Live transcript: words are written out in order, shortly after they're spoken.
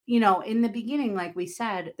in the beginning, like we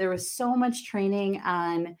said, there was so much training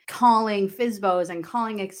on calling FSBOs and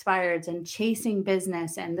calling expireds and chasing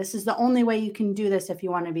business. And this is the only way you can do this if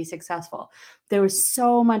you want to be successful. There was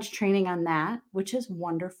so much training on that, which is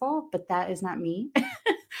wonderful, but that is not me.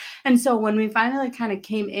 And so when we finally kind of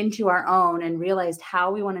came into our own and realized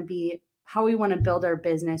how we want to build our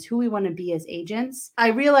business, who we want to be as agents, I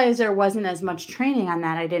realized there wasn't as much training on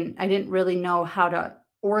that. I didn't really know how to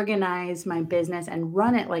organize my business and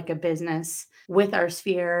run it like a business with our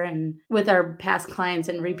sphere and with our past clients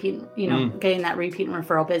and repeat, getting that repeat and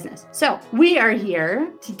referral business. So we are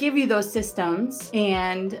here to give you those systems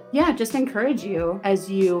and just encourage you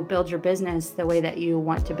as you build your business the way that you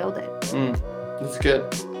want to build it. That's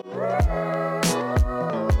good.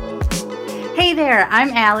 Hey there, I'm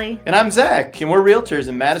Allie. And I'm Zach, and we're realtors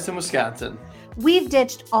in Madison, Wisconsin. We've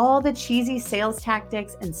ditched all the cheesy sales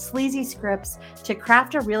tactics and sleazy scripts to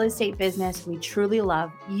craft a real estate business we truly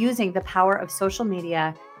love using the power of social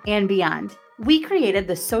media and beyond. We created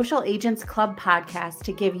the Social Agents Club podcast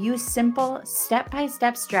to give you simple,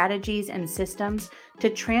 step-by-step strategies and systems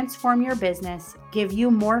to transform your business, give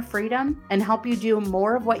you more freedom, and help you do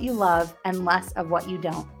more of what you love and less of what you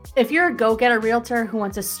don't. If you're a go-getter realtor who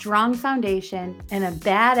wants a strong foundation and a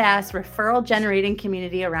badass referral-generating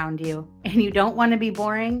community around you, and you don't want to be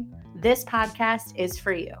boring, this podcast is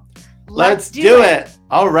for you. Let's do it.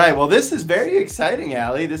 All right. Well, this is very exciting,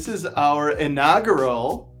 Allie. This is our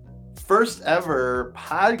inaugural first ever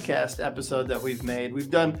podcast episode that we've made. We've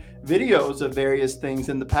done videos of various things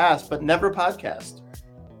in the past, but never podcast.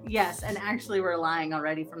 Yes. And actually we're lying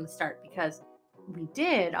already from the start because we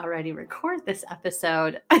did already record this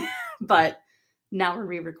episode, but now we're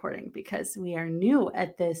re-recording because we are new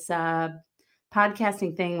at this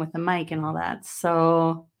podcasting thing with the mic and all that.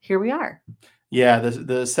 So here we are. Yeah,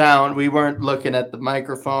 the sound, we weren't looking at the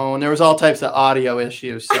microphone. There was all types of audio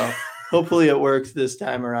issues. So hopefully it works this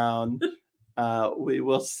time around. We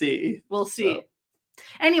will see. We'll see. So.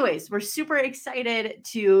 Anyways, we're super excited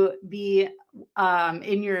to be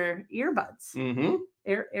in your earbuds. Mm-hmm.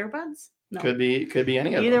 Earbuds? No. Could be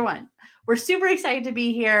any of them. Either one. We're super excited to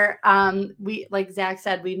be here. We, like Zach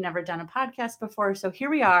said, we've never done a podcast before. So here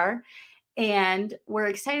we are. And we're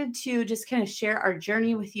excited to just kind of share our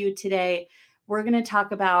journey with you today. We're going to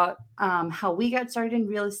talk about how we got started in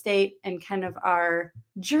real estate and kind of our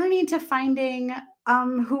journey to finding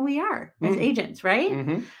who we are as agents, right?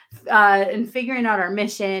 Mm-hmm. And figuring out our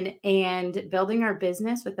mission and building our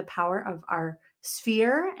business with the power of our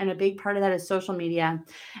sphere. And a big part of that is social media.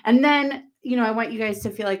 And then, I want you guys to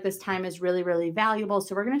feel like this time is really, really valuable.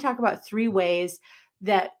 So we're going to talk about 3 ways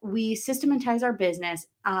that we systematize our business.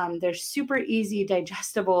 They're super easy,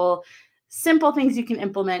 digestible, simple things you can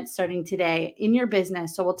implement starting today in your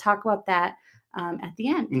business. So we'll talk about that at the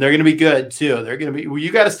end. And they're going to be good too. They're going to be,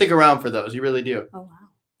 you got to stick around for those. You really do. Oh, wow.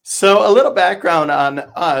 So a little background on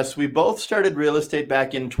us. We both started real estate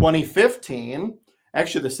back in 2015,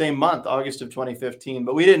 actually the same month, August of 2015,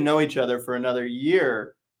 but we didn't know each other for another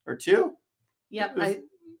year or 2. Yep.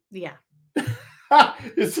 Yeah.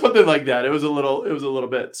 It's something like that. It was a little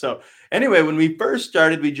bit. So anyway, when we first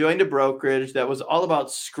started, we joined a brokerage that was all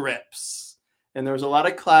about scripts. And there was a lot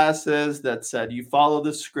of classes that said, you follow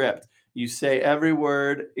the script. You say every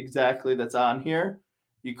word exactly that's on here.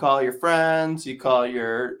 You call your friends, you call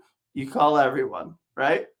everyone,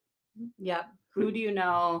 right? Yep. Who do you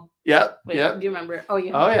know? Yep. Wait, yep. Do you remember? Oh,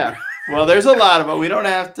 yeah. Oh, yeah. Well, there's a lot of them. We don't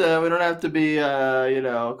have to be,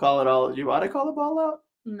 call it all. You want to call the ball out?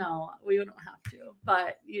 No, we don't have to.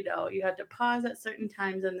 But, you have to pause at certain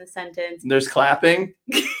times in the sentence. There's clapping.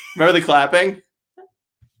 Remember the clapping?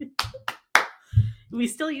 We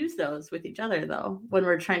still use those with each other, though, when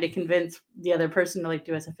we're trying to convince the other person to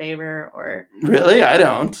do us a favor or. Really? I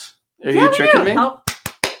don't. Are you tricking me?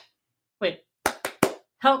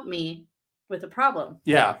 Help me with a problem.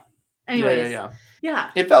 Yeah. Anyways.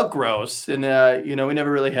 Yeah. It felt gross. And, we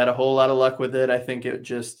never really had a whole lot of luck with it. I think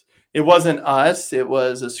it wasn't us. It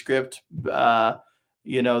was a script, that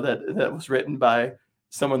was written by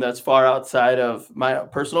someone that's far outside of my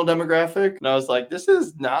personal demographic. And I was like, this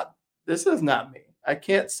is not me. I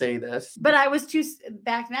can't say this. But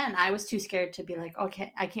back then, I was too scared to be like,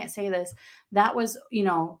 okay, I can't say this. That was,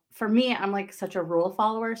 for me, I'm like such a rule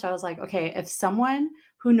follower. So I was like, okay, if someone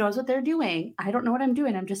who knows what they're doing, I don't know what I'm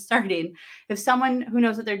doing, I'm just starting. If someone who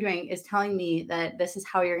knows what they're doing is telling me that this is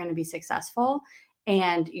how you're going to be successful,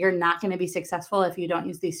 and you're not going to be successful if you don't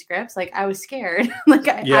use these scripts, I was scared.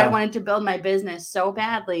 I wanted to build my business so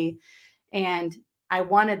badly, and I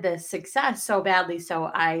wanted the success so badly. So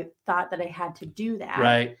I thought that I had to do that.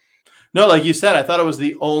 Right. No, like you said, I thought it was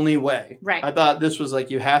the only way. Right. I thought this was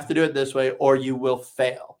like, you have to do it this way or you will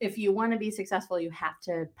fail. If you want to be successful, you have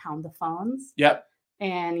to pound the phones. Yep.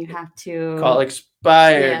 And you have to call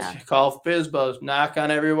expired, call FSBOs, knock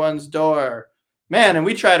on everyone's door. Man, and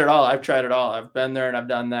we tried it all. I've tried it all. I've been there and I've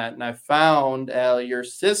done that. And I found, Allie, your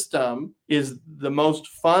system is the most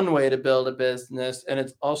fun way to build a business. And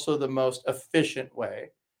it's also the most efficient way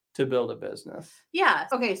to build a business. Yeah.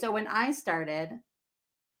 Okay. So when I started,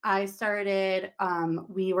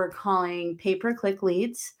 we were calling pay-per-click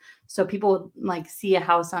leads. So people would like see a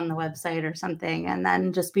house on the website or something and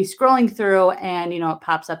then just be scrolling through and, it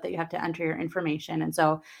pops up that you have to enter your information.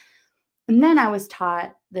 And then I was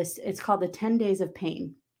taught this, it's called the 10 days of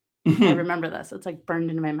pain. I remember this. It's like burned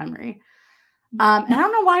into my memory. And I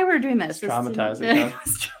don't know why we're doing this. It's traumatizing.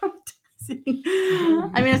 It's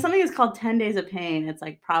traumatizing. I mean, if something is called 10 days of pain, it's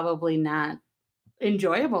like probably not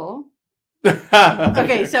enjoyable.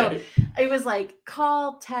 Okay, so it was like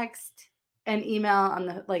call, text, and email on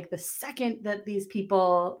the second that these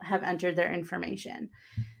people have entered their information.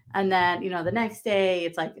 And then, the next day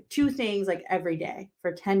it's like 2 things like every day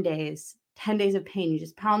for 10 days. 10 days of pain. You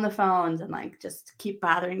just pound the phones and like just keep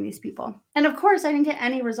bothering these people. And of course, I didn't get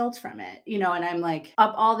any results from it, and I'm like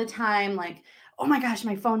up all the time, like, oh my gosh,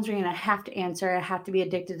 my phone's ringing. I have to answer. I have to be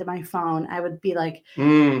addicted to my phone. I would be like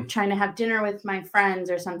trying to have dinner with my friends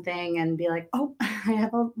or something and be like, oh, I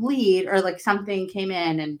have a lead, or like something came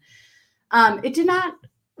in. And it did not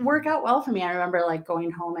work out well for me. I remember like going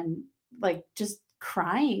home and like just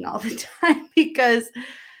crying all the time because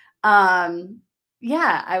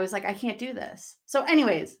I was like, I can't do this. So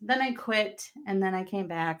anyways, then I quit and then I came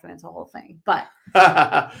back and it's a whole thing. But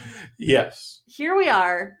yes, here we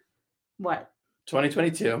are. What?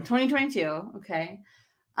 2022. 2022. Okay.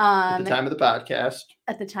 At the time of the podcast.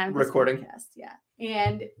 At the time of recording. This podcast, yeah.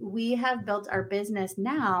 And we have built our business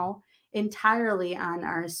now entirely on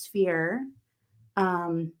our Sphere.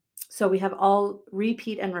 So we have all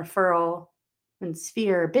repeat and referral and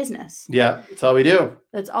Sphere business. Yeah, that's all we do.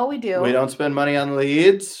 That's all we do. We don't spend money on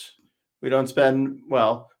leads. We spend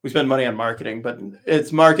money on marketing, but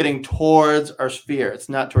it's marketing towards our Sphere. It's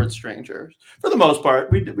not towards strangers. For the most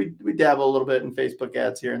part, we dabble a little bit in Facebook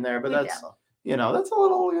ads here and there, but that's a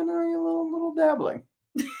little dabbling.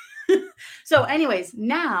 So anyways,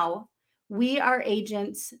 now we are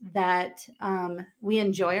agents that we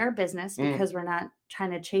enjoy our business because we're not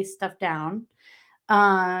trying to chase stuff down.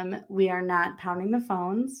 We are not pounding the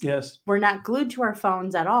phones. Yes. We're not glued to our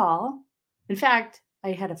phones at all. In fact,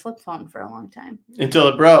 I had a flip phone for a long time. Until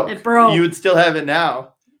it broke. It broke. You would still have it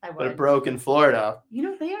now. I would. But it broke in Florida.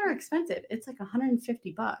 They are expensive. It's like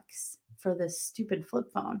 $150 for this stupid flip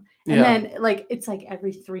phone. And then like it's like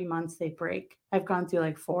every 3 months they break. I've gone through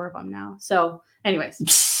like 4 of them now. So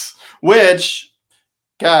anyways. Which,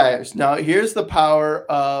 guys, now here's the power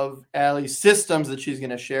of Allie's systems that she's going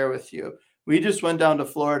to share with you. We just went down to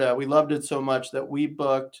Florida. We loved it so much that we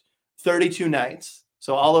booked 32 nights.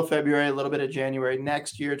 So all of February, a little bit of January.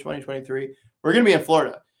 Next year, 2023, we're going to be in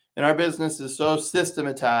Florida. And our business is so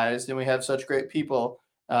systematized and we have such great people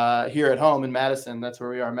here at home in Madison. That's where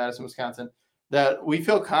we are, Madison, Wisconsin, that we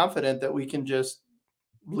feel confident that we can just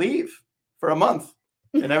leave for a month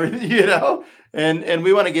and everything, and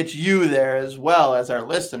we want to get you there as well as our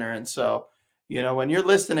listener. And so, when you're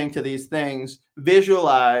listening to these things,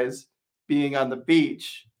 visualize being on the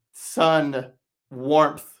beach, sun,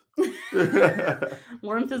 warmth.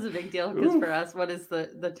 Warmth is a big deal because for us, what is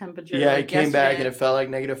the temperature? Yeah, it came back and it felt like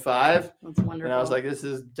 -5. That's wonderful. And I was like, this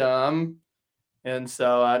is dumb. And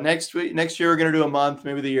so next year we're going to do a month.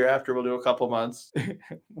 Maybe the year after we'll do a couple months.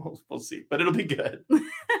 we'll see, but it'll be good.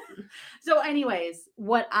 So anyways,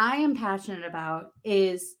 what I am passionate about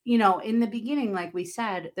is, in the beginning, like we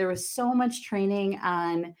said, there was so much training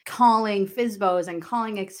on calling FSBOs and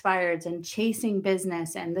calling expireds and chasing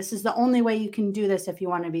business. And this is the only way you can do this if you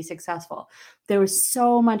want to be successful. There was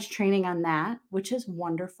so much training on that, which is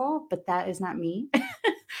wonderful, but that is not me.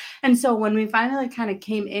 And so when we finally kind of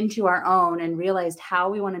came into our own and realized how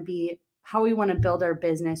we want to build our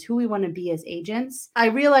business, who we want to be as agents, I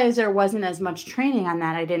realized there wasn't as much training on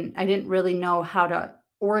that. I didn't really know how to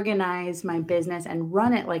organize my business and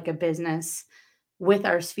run it like a business with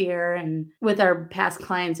our Sphere and with our past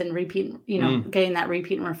clients and repeat, getting that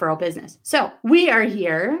repeat and referral business. So we are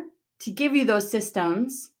here to give you those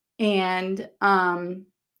systems and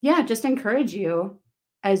just encourage you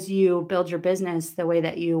as you build your business the way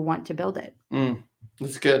that you want to build it.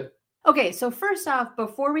 That's good. Okay, so first off,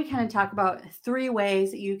 before we kind of talk about 3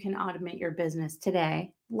 ways that you can automate your business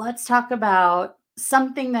today, let's talk about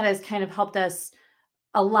something that has kind of helped us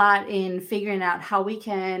a lot in figuring out how we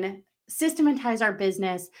can systematize our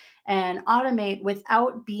business and automate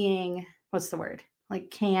without being, what's the word? Like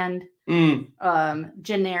canned,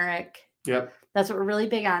 generic. Yep. That's what we're really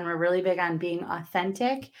big on. We're really big on being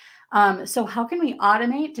authentic. So how can we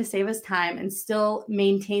automate to save us time and still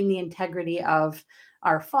maintain the integrity of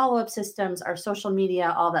our follow-up systems, our social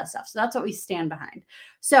media, all that stuff? So that's what we stand behind.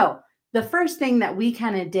 So the first thing that we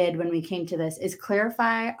kind of did when we came to this is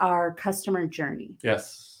clarify our customer journey.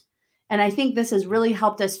 Yes. And I think this has really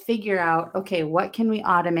helped us figure out, okay, what can we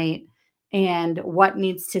automate and what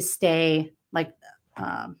needs to stay like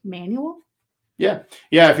manual? Yeah.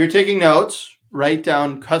 If you're taking notes, write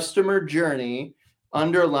down customer journey,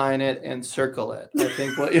 underline it, and circle it. I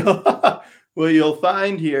think what you'll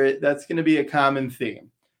find here, that's going to be a common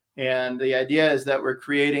theme. And the idea is that we're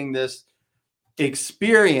creating this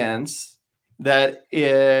experience that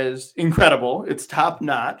is incredible. It's top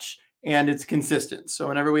notch and it's consistent. So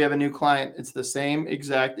whenever we have a new client, it's the same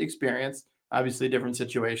exact experience, obviously different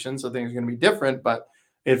situations. So things are going to be different, but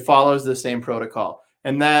it follows the same protocol.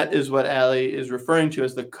 And that is what Allie is referring to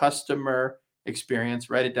as the customer experience.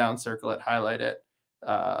 Write it down, circle it, highlight it.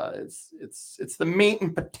 It's the meat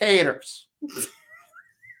and potatoes.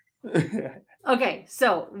 Okay,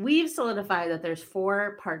 so we've solidified that there's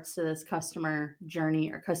 4 parts to this customer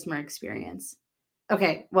journey or customer experience.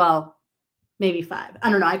 Okay, well, maybe 5.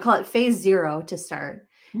 I don't know. I call it phase 0 to start.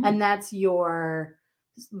 And that's your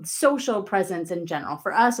social presence in general.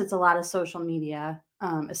 For us, it's a lot of social media,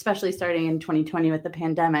 especially starting in 2020 with the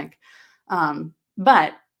pandemic.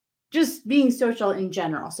 But just being social in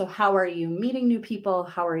general. So how are you meeting new people?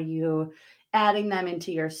 How are you adding them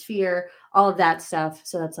into your sphere? All of that stuff.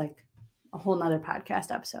 So that's like a whole nother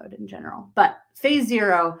podcast episode in general. But phase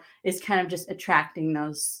 0 is kind of just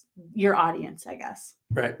attracting your audience, I guess.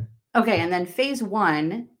 Right. Okay. And then phase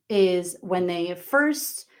 1 is when they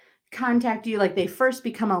first contact you, like they first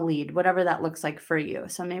become a lead, whatever that looks like for you.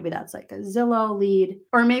 So maybe that's like a Zillow lead,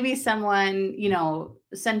 or maybe someone,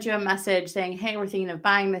 sent you a message saying, hey, we're thinking of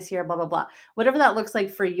buying this year, blah, blah, blah. Whatever that looks like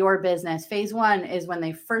for your business. Phase 1 is when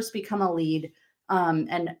they first become a lead.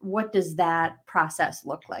 And what does that process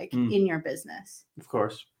look like in your business? Of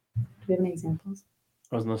course. Do we have any examples?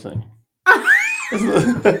 I wasn't listening.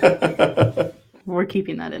 We're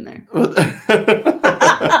keeping that in there.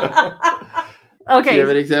 Okay. Do you have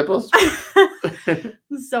any examples?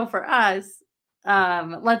 So for us,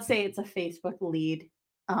 let's say it's a Facebook lead.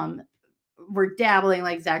 We're dabbling,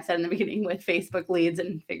 like Zach said in the beginning, with Facebook leads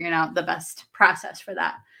and figuring out the best process for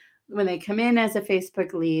that. When they come in as a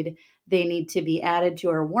Facebook lead, they need to be added to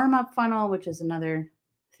our warm-up funnel, which is another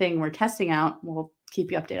thing we're testing out. We'll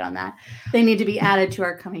keep you updated on that. They need to be added to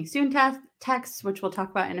our coming soon texts, which we'll talk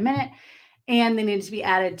about in a minute. And they need to be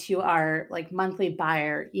added to our like monthly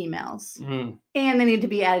buyer emails. And they need to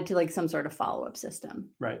be added to like some sort of follow-up system.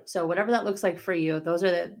 Right. So whatever that looks like for you, those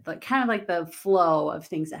are the kind of like the flow of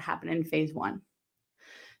things that happen in phase 1.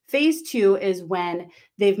 Phase 2 is when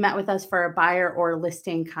they've met with us for a buyer or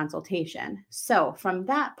listing consultation. So from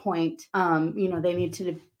that point, they need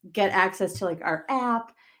to get access to like our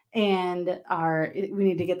app, and we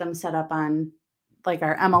need to get them set up on like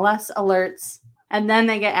our MLS alerts. And then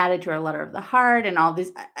they get added to our letter of the heart and all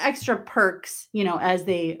these extra perks, as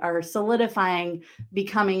they are solidifying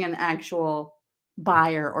becoming an actual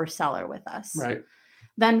buyer or seller with us. Right.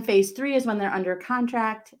 Then phase 3 is when they're under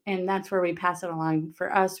contract. And that's where we pass it along.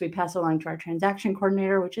 For us, we pass it along to our transaction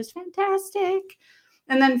coordinator, which is fantastic.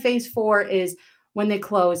 And then phase 4 is when they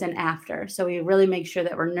close and after. So we really make sure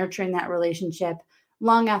that we're nurturing that relationship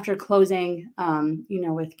long after closing,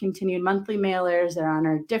 with continued monthly mailers. They're on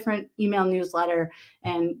our different email newsletter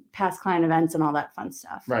and past client events and all that fun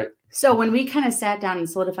stuff. Right. So when we kind of sat down and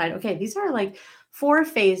solidified, okay, these are like 4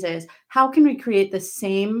 phases. How can we create the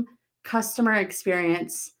same customer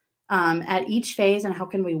experience at each phase, and how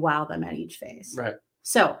can we wow them at each phase? Right.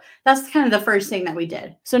 So that's kind of the first thing that we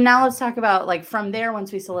did. So now let's talk about like from there,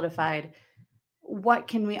 once we solidified, what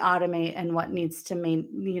can we automate and what needs to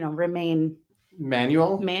remain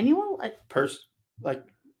manual. Manual?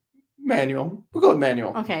 Manual. We'll go with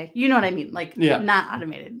manual. Okay. You know what I mean? Like not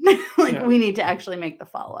automated. We need to actually make the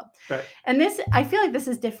follow-up. Right. And I feel like this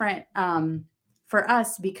is different for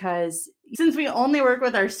us because since we only work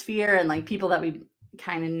with our sphere and like people that we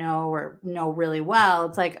kind of know or know really well,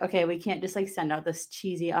 it's like, okay, we can't just like send out this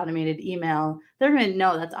cheesy automated email. They're going to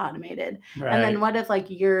know that's automated. Right. And then what if like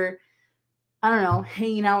you're, I don't know,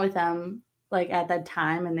 hanging out with them like at that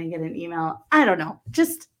time and they get an email? I don't know.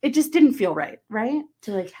 It just didn't feel right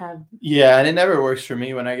to like have. Yeah. And it never works for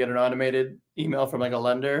me when I get an automated email from like a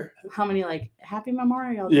lender. How many like Happy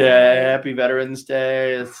Memorial Day? Yeah. Happy Veterans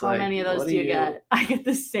Day. It's how many of those do you get? I get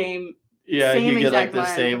the same Yeah, Same you get like exact the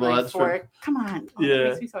one, same like ones from. come on. Oh, that Yeah.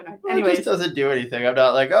 makes me so annoyed. Well, it Anyways, just doesn't do anything. I'm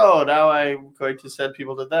not like, oh, now I'm going to send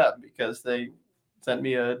people to them because they sent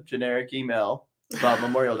me a generic email about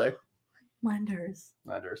Memorial Day. lenders.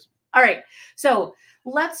 All right. So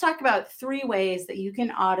let's talk about 3 ways that you can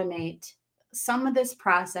automate some of this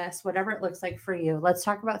process, whatever it looks like for you. Let's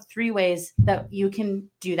talk about 3 ways that you can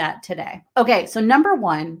do that today. Okay. So number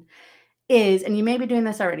 1 is, and you may be doing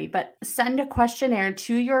this already, but send a questionnaire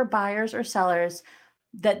to your buyers or sellers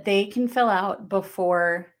that they can fill out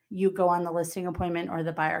before you go on the listing appointment or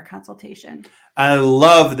the buyer consultation. I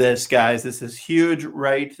love this, guys. This is huge.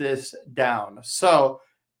 Write this down. So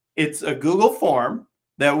it's a Google form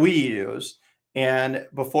that we use. And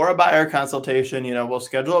before a buyer consultation, we'll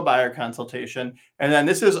schedule a buyer consultation. And then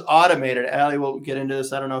this is automated. Allie will get into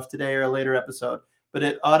this, I don't know if today or a later episode, but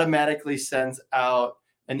it automatically sends out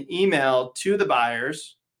an email to the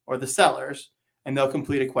buyers or the sellers, and they'll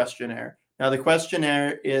complete a questionnaire. Now, the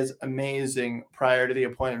questionnaire is amazing prior to the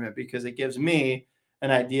appointment because it gives me an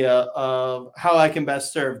idea of how I can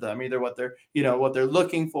best serve them, either what they're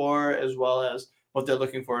looking for, as well as what they're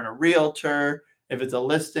looking for in a realtor. If it's a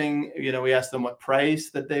listing, we ask them what price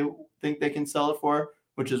that they think they can sell it for,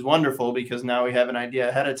 which is wonderful because now we have an idea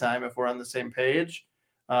ahead of time if we're on the same page,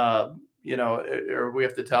 or we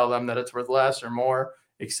have to tell them that it's worth less or more,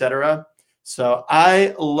 etc. So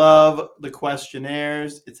I love the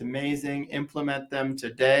questionnaires. It's amazing. Implement them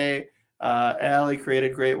today. Allie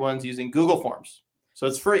created great ones using Google Forms. So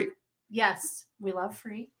it's free. Yes, we love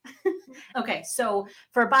free. Okay, so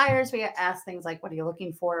for buyers, we ask things like, what are you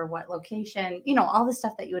looking for? What location? All the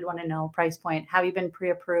stuff that you would want to know, price point, have you been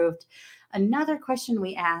pre-approved? Another question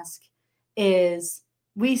we ask is,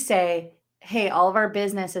 we say, hey, all of our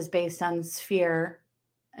business is based on Sphere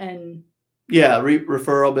and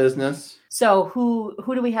referral business. So who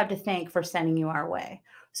do we have to thank for sending you our way?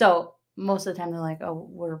 So most of the time they're like,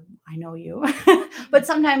 oh, I know you. But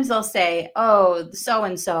sometimes they'll say, oh,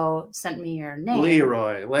 so-and-so sent me your name.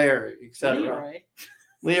 Leroy, Larry, etc.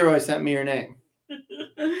 Leroy sent me your name.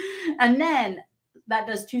 And then that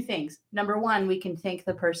does 2 things. Number 1, we can thank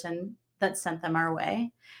the person that sent them our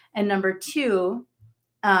way. And number 2,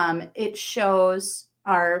 it shows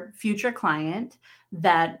our future client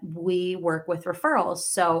that we work with referrals.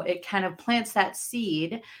 So it kind of plants that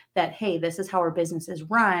seed that, hey, this is how our business is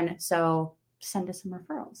run. So send us some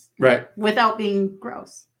referrals. Right. Without being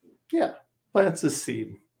gross. Yeah. Plants a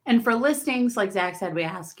seed. And for listings, like Zach said, we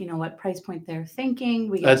ask, what price point they're thinking.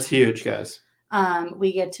 That's huge, guys.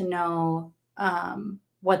 We get to know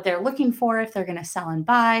what they're looking for, if they're going to sell and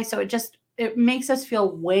buy. So it makes us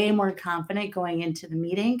feel way more confident going into the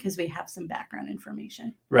meeting because we have some background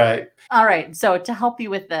information. Right. All right. So to help you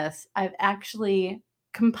with this, I've actually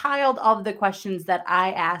compiled all of the questions that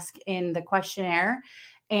I ask in the questionnaire,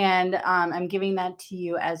 and I'm giving that to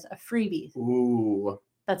you as a freebie. Ooh.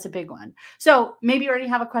 That's a big one. So maybe you already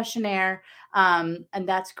have a questionnaire, and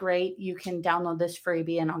that's great. You can download this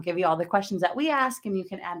freebie, and I'll give you all the questions that we ask, and you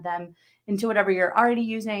can add them into whatever you're already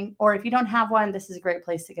using. Or if you don't have one, this is a great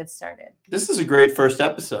place to get started. This is a great first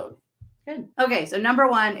episode. Good. Okay. So number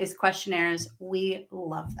 1 is questionnaires. We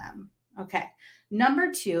love them. Okay.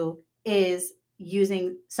 Number 2 is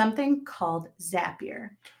using something called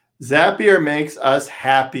Zapier. Zapier makes us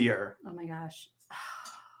happier. Oh my gosh.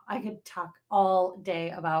 I could talk all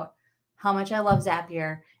day about how much I love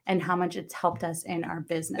Zapier and how much it's helped us in our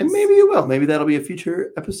business. And maybe you will. Maybe that'll be a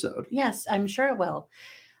future episode. Yes, I'm sure it will.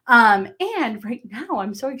 And right now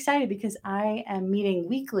I'm so excited because I am meeting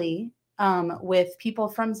weekly with people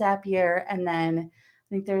from Zapier. And then I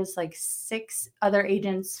think there's like 6 other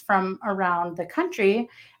agents from around the country.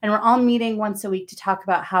 And we're all meeting once a week to talk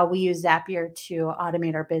about how we use Zapier to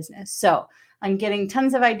automate our business. So I'm getting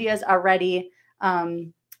tons of ideas already.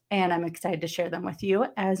 And I'm excited to share them with you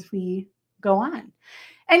as we go on.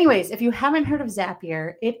 Anyways, if you haven't heard of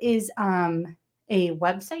Zapier, it is a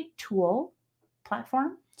website tool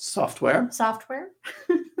platform. Software,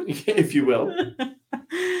 if you will.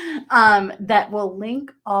 That will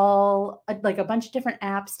link all, like a bunch of different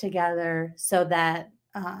apps together so that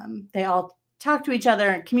they all talk to each other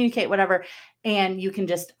and communicate, whatever, and you can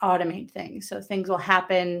just automate things. So things will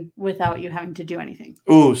happen without you having to do anything.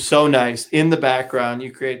 Ooh, so nice. In the background,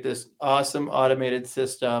 you create this awesome automated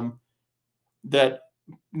system that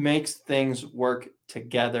makes things work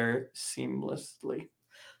together seamlessly.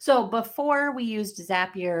 So before we used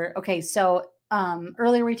Zapier, okay, so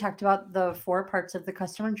earlier we talked about the 4 parts of the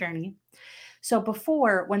customer journey. So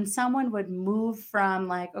before, when someone would move from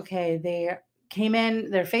like, okay, they came in,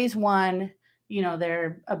 they're phase 1,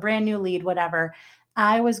 they're a brand new lead, whatever,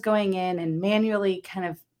 I was going in and manually kind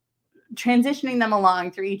of transitioning them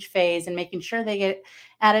along through each phase and making sure they get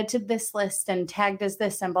added to this list and tagged as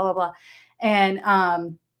this and blah, blah, blah. And,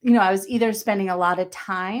 I was either spending a lot of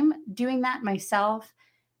time doing that myself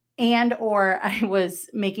or I was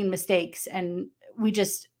making mistakes, and we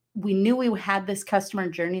knew we had this customer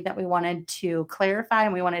journey that we wanted to clarify,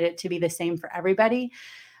 and we wanted it to be the same for everybody.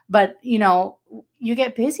 But, you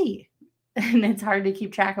get busy and it's hard to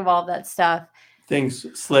keep track of all of that stuff.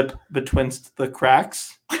 Things slip betwixt the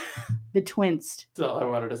cracks. Betwixt. That's all I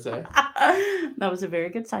wanted to say. That was a very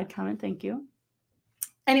good side comment. Thank you.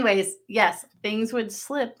 Anyways, yes, things would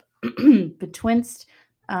slip betwixt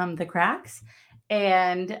the cracks.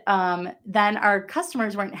 And then our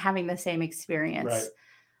customers weren't having the same experience. Right.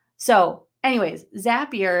 So anyways,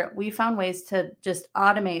 Zapier, we found ways to just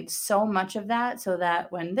automate so much of that so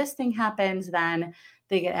that when this thing happens, then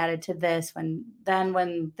they get added to this. When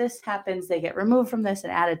this happens, they get removed from this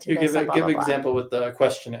and added to this. Give an example with the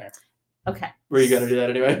questionnaire. Okay. Were you going to do that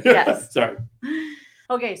anyway? Yes. Sorry.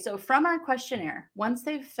 Okay, so from our questionnaire, once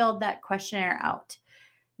they've filled that questionnaire out,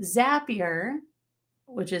 Zapier,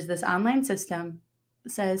 which is this online system,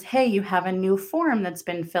 says, hey, you have a new form that's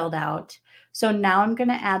been filled out. So now I'm going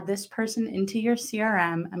to add this person into your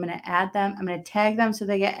CRM. I'm going to add them. I'm going to tag them so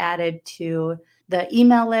they get added to the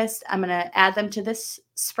email list. I'm going to add them to this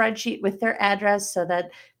spreadsheet with their address so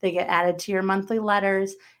that they get added to your monthly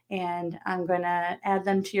letters. And I'm going to add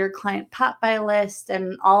them to your client pop-by list,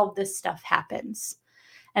 and all of this stuff happens.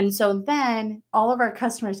 And so then all of our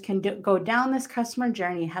customers can go down this customer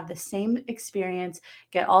journey, have the same experience,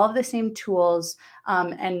 get all of the same tools,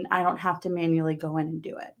 and I don't have to manually go in and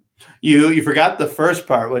do it. You forgot the first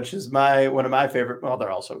part, which is one of my favorite. Well, they're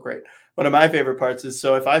also great. One of my favorite parts is,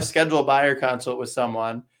 so if I schedule a buyer consult with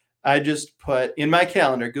someone, I just put in my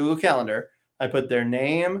calendar, Google Calendar, I put their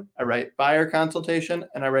name, I write buyer consultation,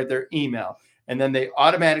 and I write their email. And then they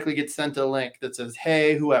automatically get sent a link that says,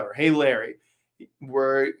 hey, whoever, hey, Larry,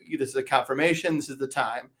 this is a confirmation, this is the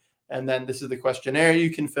time. And then this is the questionnaire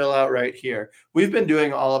you can fill out right here. We've been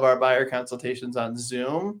doing all of our buyer consultations on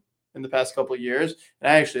Zoom in the past couple of years.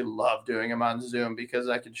 And I actually love doing them on Zoom because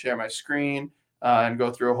I can share my screen and go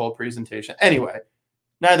through a whole presentation. Anyway,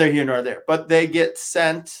 neither here nor there, but they get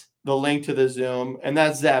sent the link to the Zoom, and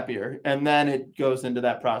that's Zapier. And then it goes into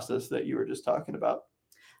that process that you were just talking about.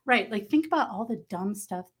 Right. Like, think about all the dumb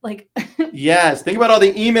stuff. Like, yes. Think about all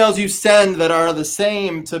the emails you send that are the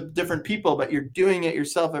same to different people, but you're doing it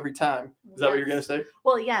yourself every time. Is that what you're going to say?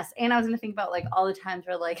 Well, yes. And I was going to think about like all the times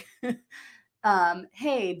where like,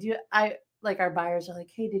 hey, our buyers are like,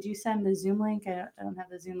 hey, did you send the Zoom link? I don't have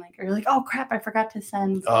the Zoom link. Or you're like, oh crap, I forgot to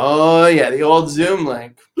send. Oh yeah. The old Zoom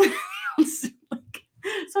link.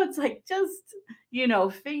 So it's like, just,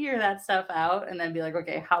 figure that stuff out and then be like,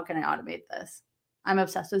 okay, how can I automate this? I'm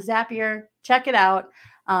obsessed with Zapier. Check it out.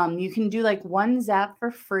 You can do like one Zap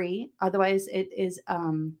for free. Otherwise it is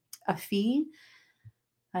a fee.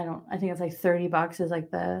 I think it's like $30 is like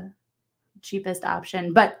the cheapest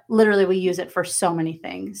option, but literally we use it for so many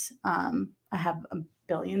things. I have a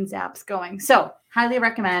billion Zaps going. So highly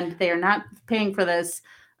recommend. They are not paying for this.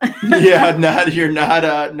 Yeah, you're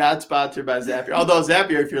not sponsored by Zapier. Although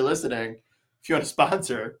Zapier, if you're listening, if you want to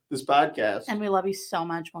sponsor this podcast. And we love you so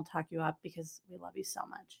much. We'll talk you up because we love you so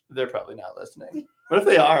much. They're probably not listening. What if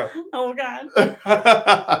they are? Oh, God.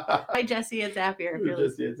 Hi, Jesse at Zapier.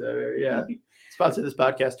 Jesse at Zapier, yeah. Sponsor this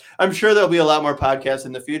podcast. I'm sure there'll be a lot more podcasts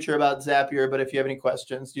in the future about Zapier, but if you have any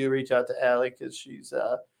questions, do reach out to Allie because she's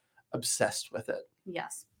obsessed with it.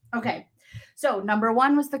 Yes. Okay. So number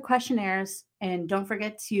 1 was the questionnaires, and don't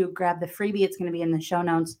forget to grab the freebie. It's going to be in the show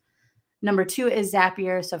notes. Number 2 is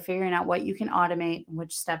Zapier. So figuring out what you can automate and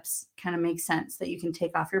which steps kind of make sense that you can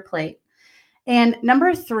take off your plate. And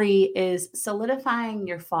number 3 is solidifying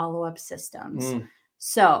your follow-up systems.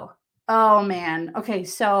 So, oh man. Okay.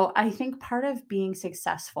 So I think part of being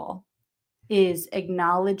successful is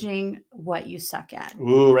acknowledging what you suck at.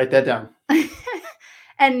 Ooh, write that down.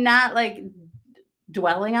 And not like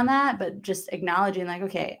dwelling on that, but just acknowledging like,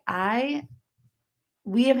 okay,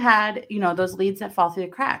 we have had, those leads that fall through the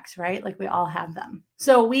cracks, right? Like we all have them.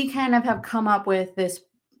 So we kind of have come up with this,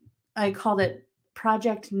 I called it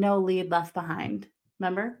Project No Lead Left Behind.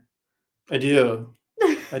 Remember? I do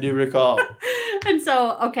recall. And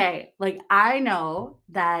so, okay, like I know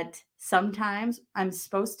that sometimes we're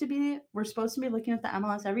supposed to be looking at the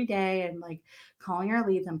MLS every day and like calling our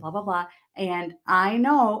leads and blah, blah, blah. And I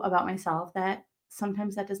know about myself that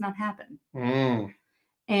sometimes that does not happen.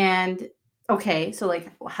 And okay, so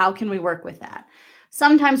like, how can we work with that?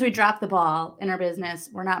 Sometimes we drop the ball in our business.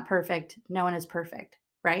 We're not perfect. No one is perfect,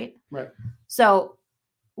 right? Right. So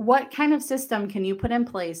what kind of system can you put in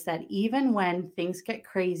place that even when things get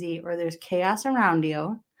crazy or there's chaos around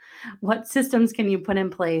you, what systems can you put in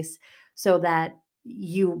place so that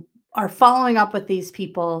you are following up with these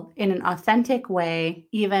people in an authentic way,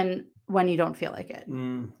 even when you don't feel like it,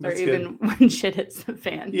 or even when shit hits the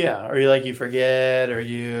fan? Yeah, or you forget, or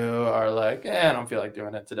you are like, I don't feel like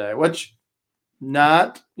doing it today. Which,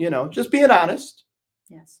 not, just being honest.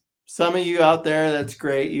 Yes. Some of you out there, that's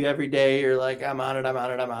great. You every day, you're like, I'm on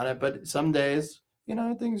it. But some days,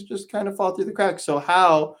 things just kind of fall through the cracks. So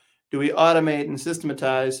how do we automate and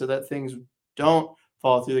systematize so that things don't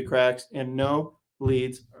fall through the cracks and no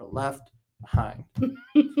leads are left behind?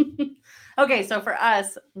 Okay, so for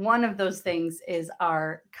us, one of those things is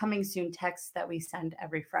our coming soon text that we send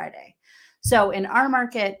every Friday. So in our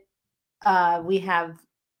market, we have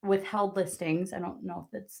withheld listings. I don't know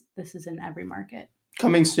if this is in every market.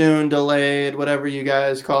 Coming soon, delayed, whatever you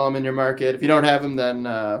guys call them in your market. If you don't have them, then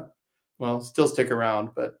still stick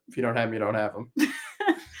around. But if you don't have them, you don't have them.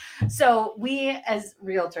 So we, as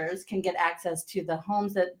realtors, can get access to the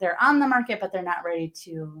homes that they're on the market, but they're not ready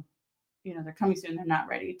to, they're coming soon. They're not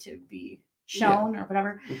ready to be shown or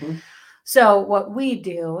whatever. Mm-hmm. So what we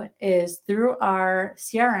do is through our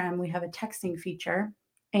CRM, we have a texting feature,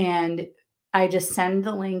 and I just send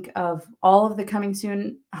the link of all of the coming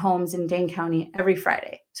soon homes in Dane County every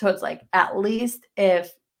Friday. So it's like, at least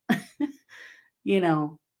if,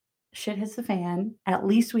 shit hits the fan, at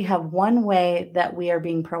least we have one way that we are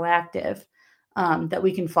being proactive, that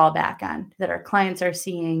we can fall back on, that our clients are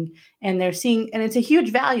seeing, and they're seeing, and it's a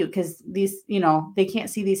huge value because these, they can't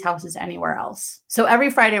see these houses anywhere else. So every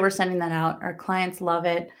Friday we're sending that out. Our clients love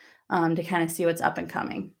it, to kind of see what's up and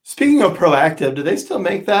coming. Speaking of proactive, do they still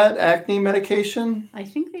make that acne medication? I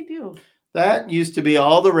think they do. That used to be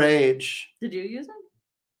all the rage. Did you use it?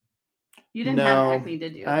 You didn't have acne,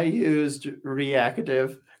 did you? I used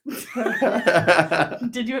Reactive.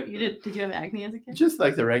 Did you have acne as a kid? Just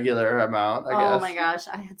like the regular amount, I guess. Oh my gosh,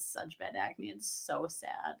 I had such bad acne. It's so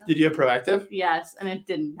sad. Did you have Proactive? Yes, and it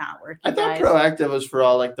did not work. I thought Proactive was for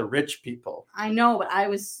all like the rich people. I know, but I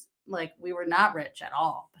was like, we were not rich at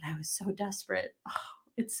all, but I was so desperate. Oh,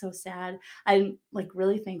 it's so sad. I'm like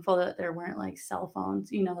really thankful that there weren't like cell phones,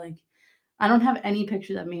 like I don't have any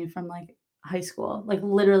pictures of me from like high school, like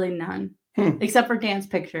literally none. Except for dance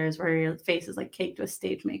pictures where your face is like caked with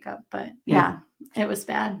stage makeup. But yeah, it was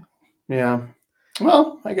bad. Yeah.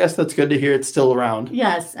 Well, I guess that's good to hear it's still around.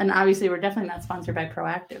 Yes. And obviously we're definitely not sponsored by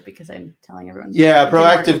Proactive because I'm telling everyone. Yeah,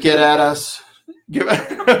 Proactive, get at us.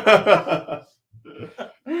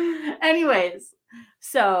 Anyways,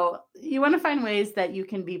 so you want to find ways that you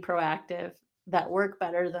can be proactive that work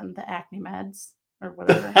better than the acne meds or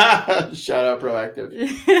whatever. Shout out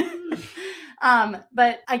Proactive.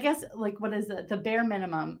 But I guess like, what is the bare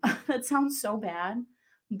minimum? That sounds so bad,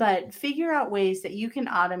 but figure out ways that you can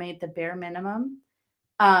automate the bare minimum.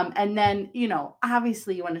 And then,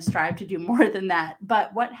 obviously you want to strive to do more than that,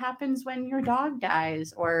 but what happens when your dog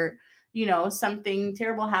dies or, something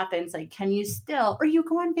terrible happens? Like, can you still, or you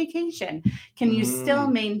go on vacation, can you still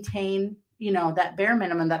maintain, that bare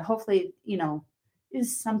minimum that hopefully,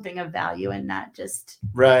 is something of value and not just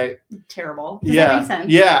terrible. Does that make sense?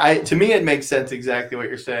 Yeah. To me, it makes sense exactly what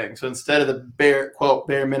you're saying. So instead of the bare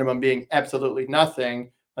minimum being absolutely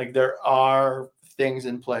nothing, like there are things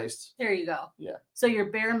in place. There you go. Yeah. So your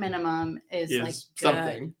bare minimum is like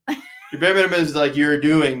something. Your bare minimum is like you're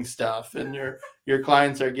doing stuff and your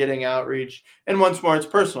clients are getting outreach. And once more, it's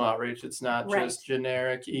personal outreach. It's not just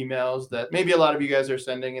generic emails that maybe a lot of you guys are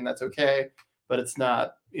sending, and that's okay. But it's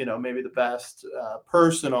not, maybe the best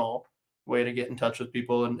personal way to get in touch with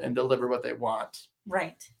people and deliver what they want.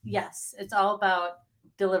 Right. Yes. It's all about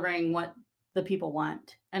delivering what the people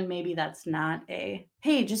want. And maybe that's not hey,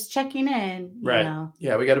 just checking in. Right.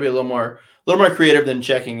 Yeah. We got to be a little more creative than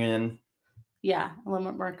checking in. Yeah. A little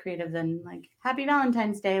bit more creative than like, Happy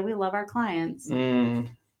Valentine's Day. We love our clients.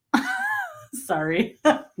 Sorry.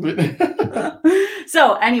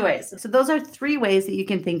 So anyways, those are 3 ways that you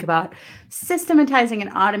can think about systematizing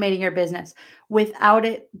and automating your business without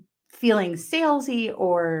it feeling salesy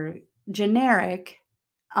or generic,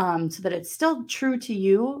 so that it's still true to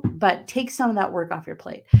you, but take some of that work off your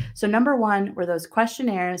plate. So number 1 were those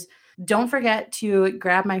questionnaires. Don't forget to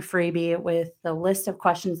grab my freebie with the list of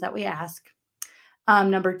questions that we ask.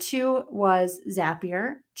 Number 2 was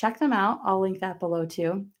Zapier. Check them out. I'll link that below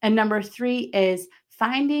too. And number 3 is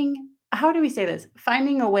finding how do we say this?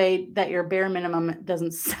 Finding a way that your bare minimum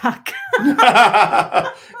doesn't suck.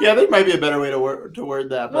 Yeah, there might be a better way to word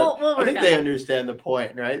that, but We'll I think work they on it. understand the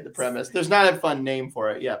point, right? The premise. There's not a fun name for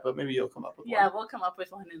it yet, but maybe you'll come up with Yeah, one. we'll come up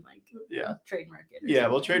with one and Yeah. trademark it. or Yeah,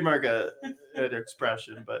 we'll something. trademark an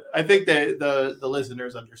expression, but I think the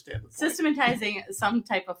listeners understand the point. Systematizing some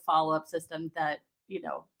type of follow-up system that,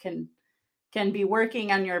 can be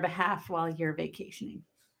working on your behalf while you're vacationing.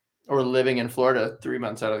 Or living in Florida 3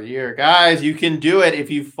 months out of the year. Guys, you can do it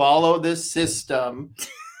if you follow this system.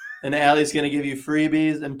 And Allie's going to give you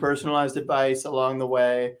freebies and personalized advice along the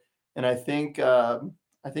way. And I think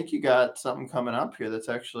you got something coming up here that's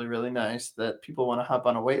actually really nice that people want to hop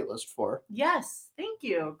on a wait list for. Yes, thank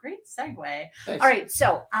you. Great segue. Thanks. All right,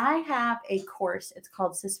 so I have a course. It's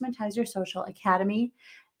called Systematize Your Social Academy.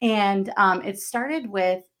 And it started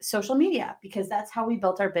with social media because that's how we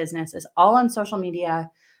built our business, is all on social media.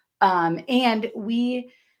 And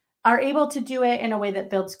we are able to do it in a way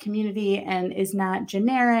that builds community and is not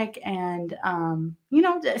generic and,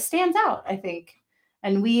 stands out, I think.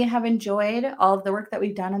 And we have enjoyed all of the work that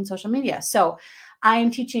we've done on social media. So I am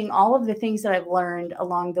teaching all of the things that I've learned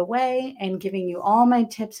along the way and giving you all my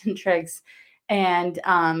tips and tricks and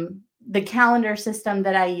the calendar system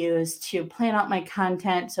that I use to plan out my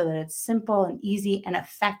content so that it's simple and easy and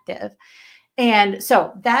effective. And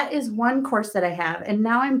so that is one course that I have. And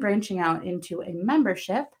now I'm branching out into a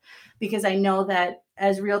membership because I know that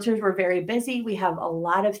as realtors, we're very busy. We have a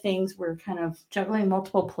lot of things. We're kind of juggling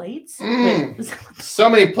multiple plates. So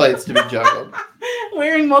many plates to be juggled.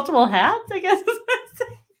 Wearing multiple hats, I guess.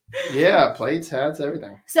 Yeah, plates, hats,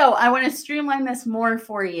 everything. So I want to streamline this more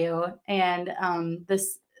for you. And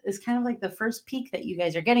this is kind of like the first peek that you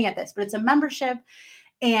guys are getting at this, but it's a membership.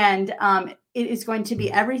 And it is going to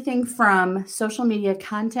be everything from social media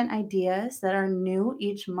content ideas that are new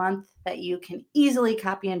each month that you can easily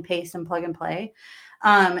copy and paste and plug and play,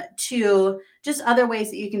 to just other ways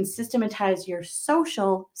that you can systematize your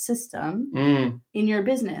social system in your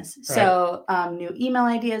business. Right. So new email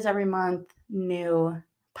ideas every month, new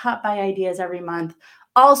pop-by ideas every month,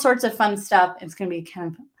 all sorts of fun stuff. It's going to be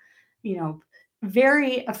kind of,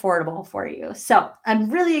 very affordable for you. So I'm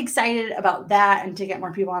really excited about that and to get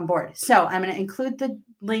more people on board. So I'm going to include the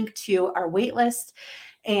link to our wait list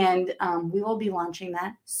and we will be launching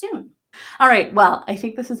that soon. All right. Well, I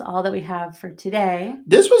think this is all that we have for today.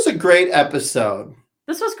 This was a great episode.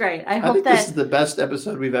 This was great. I think that this is the best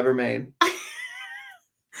episode we've ever made.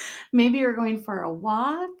 Maybe you're going for a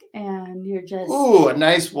walk and you're just a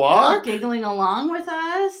nice walk, giggling along with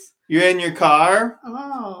us. You're in your car.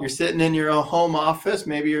 Oh. You're sitting in your own home office.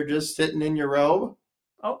 Maybe you're just sitting in your robe.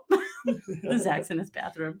 Oh. Zach's in his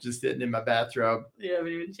bathroom. Just sitting in my bathrobe. You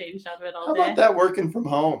haven't even changed out of it all How day. about that working from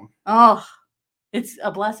home? Oh, it's a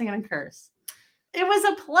blessing and a curse. It was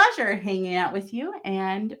a pleasure hanging out with you,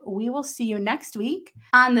 and we will see you next week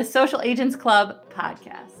on the Social Agents Club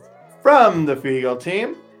podcast. From the Fiegel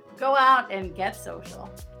team. Go out and get social.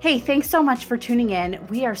 Hey, thanks so much for tuning in.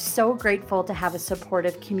 We are so grateful to have a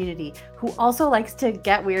supportive community who also likes to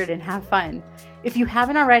get weird and have fun. If you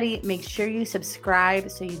haven't already, make sure you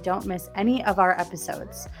subscribe so you don't miss any of our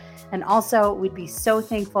episodes. And also, we'd be so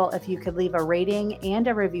thankful if you could leave a rating and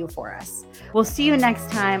a review for us. We'll see you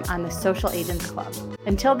next time on the Social Agents Club.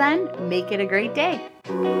 Until then, make it a great day.